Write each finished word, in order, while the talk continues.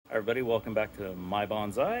Hi everybody, welcome back to my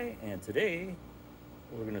bonsai, and today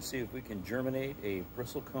we're going to see if we can germinate a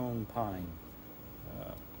bristlecone pine.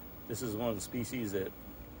 This is one of the species that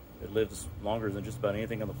lives longer than just about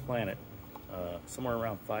anything on the planet, somewhere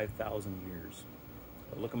around 5,000 years.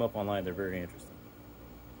 Look them up online, they're very interesting.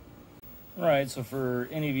 Alright, so for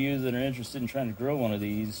any of you that are interested in trying to grow one of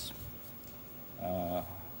these,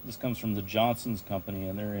 this comes from the Johnson's company,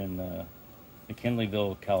 and they're in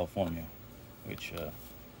McKinleyville, California, which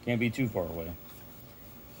can't be too far away.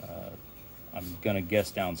 I'm going to guess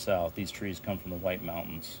down south. These trees come from the White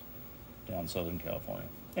Mountains down Southern California.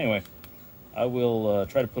 Anyway, I will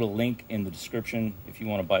try to put a link in the description if you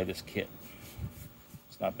want to buy this kit.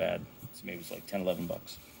 It's not bad. Maybe it's like 10, 11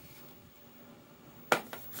 bucks.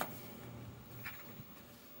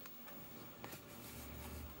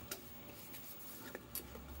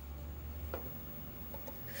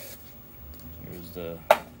 Here's the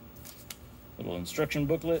little instruction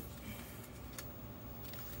booklet.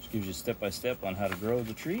 Just gives you step by step on how to grow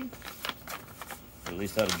the tree, or at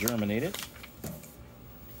least how to germinate it.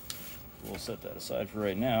 We'll set that aside for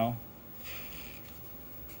right now.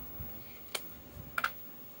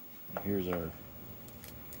 And here's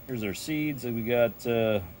our seeds. We got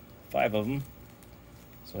 5 of them.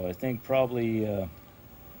 So I think probably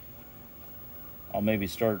I'll maybe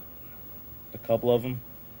start a couple of them,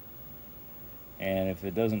 and if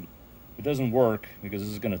it doesn't work, because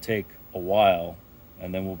this is going to take a while,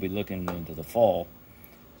 and then we'll be looking into the fall,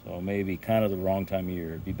 so maybe kind of the wrong time of year.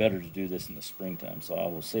 It'd be better to do this in the springtime, so I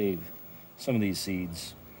will save some of these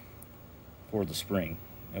seeds for the spring,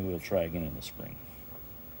 and we'll try again in the spring.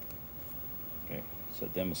 Okay,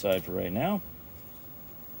 set them aside for right now.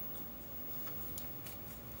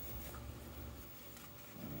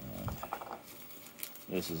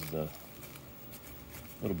 This is the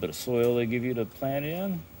little bit of soil they give you to plant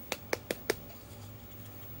in.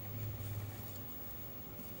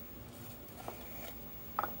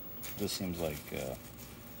 This seems like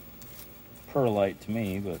perlite to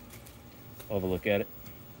me, but I'll have a look at it.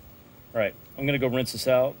 All right, I'm gonna go rinse this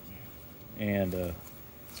out, and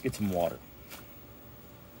let's get some water.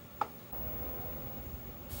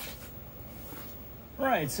 All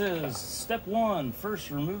right, it says step 1, first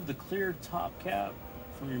remove the clear top cap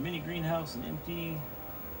from your mini greenhouse and empty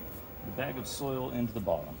the bag of soil into the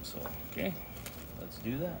bottom. So, okay, let's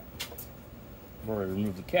do that. I've already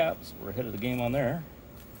removed the caps. We're ahead of the game on there.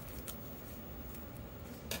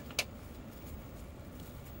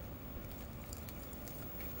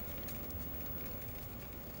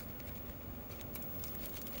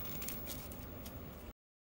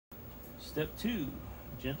 Step 2,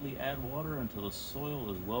 gently add water until the soil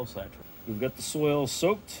is well saturated. We've got the soil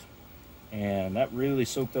soaked, and that really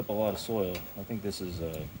soaked up a lot of soil. I think this is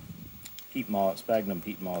peat moss, sphagnum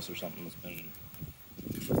peat moss or something that's been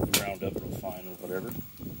ground up real fine or whatever.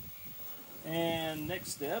 And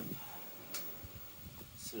next step, it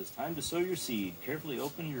says time to sow your seed. Carefully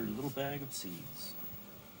open your little bag of seeds.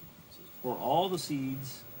 It says pour all the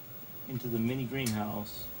seeds into the mini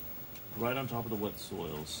greenhouse right on top of the wet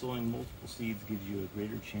soil. Sowing multiple seeds gives you a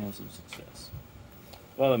greater chance of success.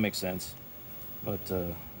 Well, that makes sense, but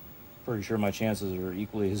pretty sure my chances are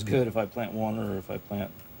equally as good if I plant 1 or if I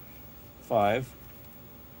plant 5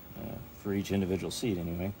 for each individual seed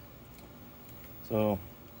anyway. So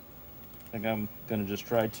I think I'm gonna just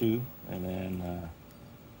try 2, and then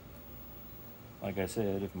like I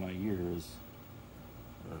said, if my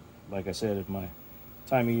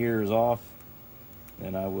time of year is off,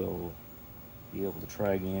 then I will be able to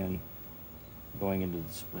try again going into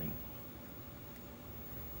the spring.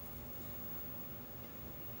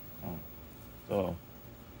 So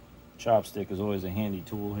chopstick is always a handy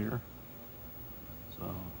tool here. So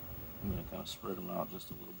I'm going to kind of spread them out just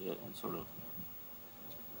a little bit and sort of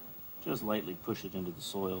just lightly push it into the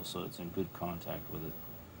soil so it's in good contact with it.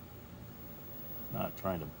 Not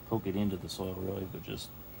trying to poke it into the soil really, but just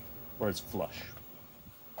where it's flush.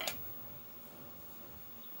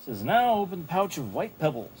 It says now open the pouch of white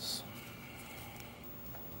pebbles.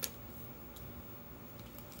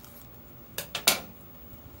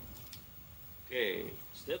 Okay,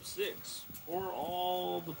 step 6, pour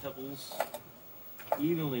all the pebbles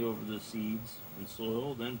evenly over the seeds and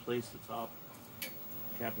soil, then place the top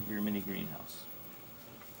cap of your mini greenhouse.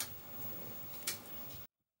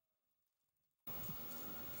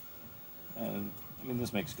 And I mean,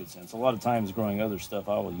 this makes good sense. A lot of times growing other stuff,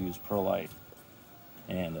 I will use perlite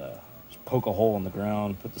and just poke a hole in the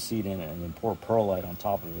ground, put the seed in it, and then pour perlite on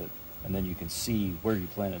top of it, and then you can see where you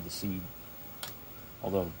planted the seed.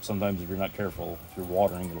 Although sometimes if you're not careful, if you're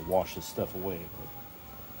watering, it'll wash this stuff away.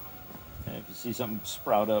 But, and if you see something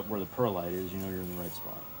sprout up where the perlite is, you know you're in the right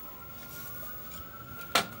spot.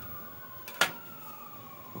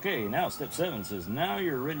 Okay, now step 7 says, now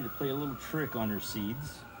you're ready to play a little trick on your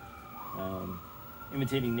seeds,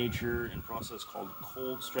 imitating nature in a process called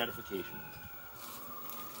cold stratification.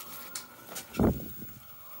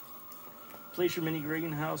 Place your mini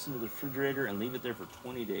greenhouse into the refrigerator and leave it there for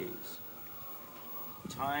 20 days.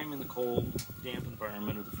 Time in the cold, damp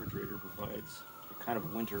environment of the refrigerator provides a kind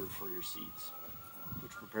of winter for your seeds,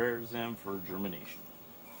 which prepares them for germination.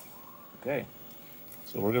 Okay,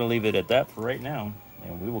 so we're going to leave it at that for right now,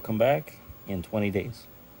 and we will come back in 20 days.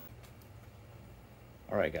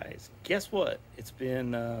 All right, guys, guess what? It's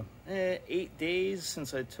been 8 days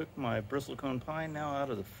since I took my bristlecone pine now out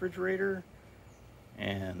of the refrigerator,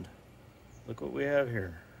 and look what we have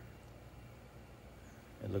here.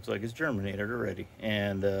 It looks like it's germinated already.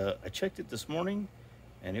 And I checked it this morning,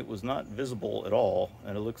 and it was not visible at all.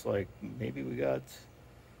 And it looks like maybe we got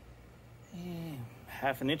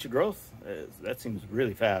half an inch of growth. That seems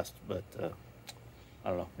really fast, but I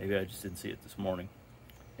don't know. Maybe I just didn't see it this morning.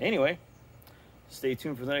 Anyway, stay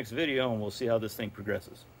tuned for the next video, and we'll see how this thing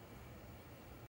progresses.